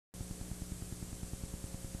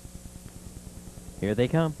Here they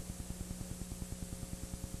come.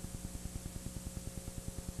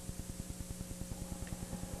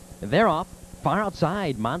 They're off. Far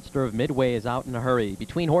outside, Monster of Midway is out in a hurry.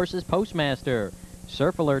 Between horses, Postmaster.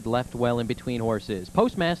 Surf Alert left well in between horses.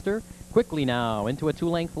 Postmaster quickly now into a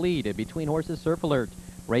 2-length lead. Between horses, Surf Alert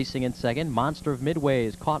racing in second. Monster of Midway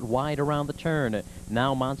is caught wide around the turn.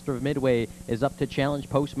 Now Monster of Midway is up to challenge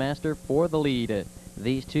Postmaster for the lead.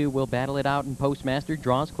 These two will battle it out, and Postmaster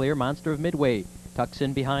draws clear. Monster of Midway tucks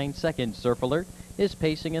in behind second. Surf Alert is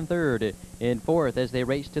pacing in third. In fourth, as they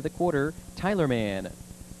race to the quarter, Tyler Man.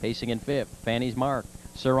 Pacing in fifth, Fanny's Mark.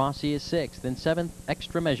 Sir Rossi is sixth. In seventh,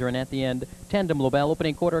 Extra Measure, and at the end, Tandem Lobel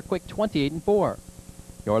opening quarter, a quick 28-4.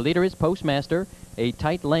 Your leader is Postmaster. A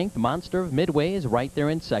tight length, Monster of Midway is right there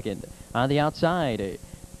in second. On the outside,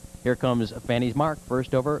 here comes Fanny's Mark,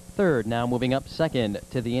 first over third. Now moving up second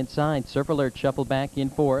to the inside. Surf Alert shuffled back in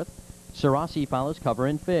fourth. Sir Rossi follows cover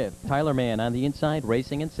in fifth. Tyler Man on the inside,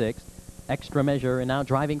 racing in sixth. Extra Measure, and now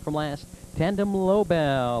driving from last, Tandem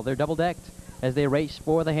Lobel. They're double-decked as they race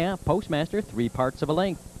for the half. Postmaster, 3 parts of a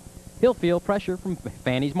length. He'll feel pressure from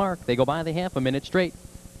Fanny's Mark. They go by the half a minute straight.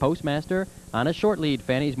 Postmaster on a short lead.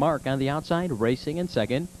 Fanny's Mark on the outside, racing in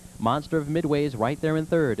second. Monster of Midway is right there in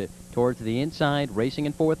third. Towards the inside, racing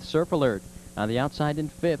in fourth, Surf Alert. On the outside in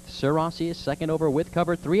fifth, Sir Rossi is second over with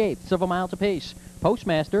cover, 3/8 of a mile to pace.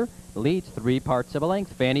 Postmaster leads 3 parts of a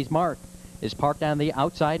length. Fanny's Mark is parked on the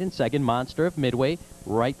outside in second. Monster of Midway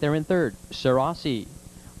right there in third. Sir Rossi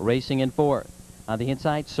racing in fourth. On the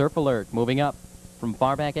inside, Surf Alert moving up from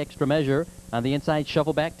far back, Extra Measure. On the inside,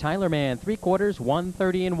 shuffle back, Tyler Man, 3/4,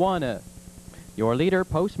 1:30-1. Your leader,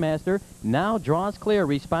 Postmaster, now draws clear,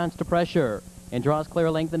 responds to pressure, and draws clear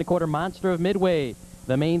a length and a quarter. Monster of Midway,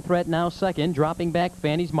 the main threat, now second, dropping back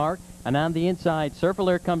Fanny's Mark. And on the inside, Surf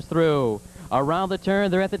Alert comes through. Around the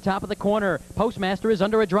turn, they're at the top of the corner. Postmaster is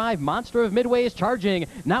under a drive. Monster of Midway is charging.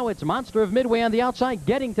 Now it's Monster of Midway on the outside,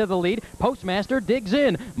 getting to the lead. Postmaster digs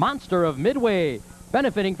in. Monster of Midway,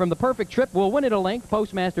 benefiting from the perfect trip, will win it a length.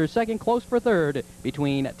 Postmaster second, close for third,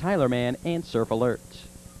 between Tyler Man and Surf Alert.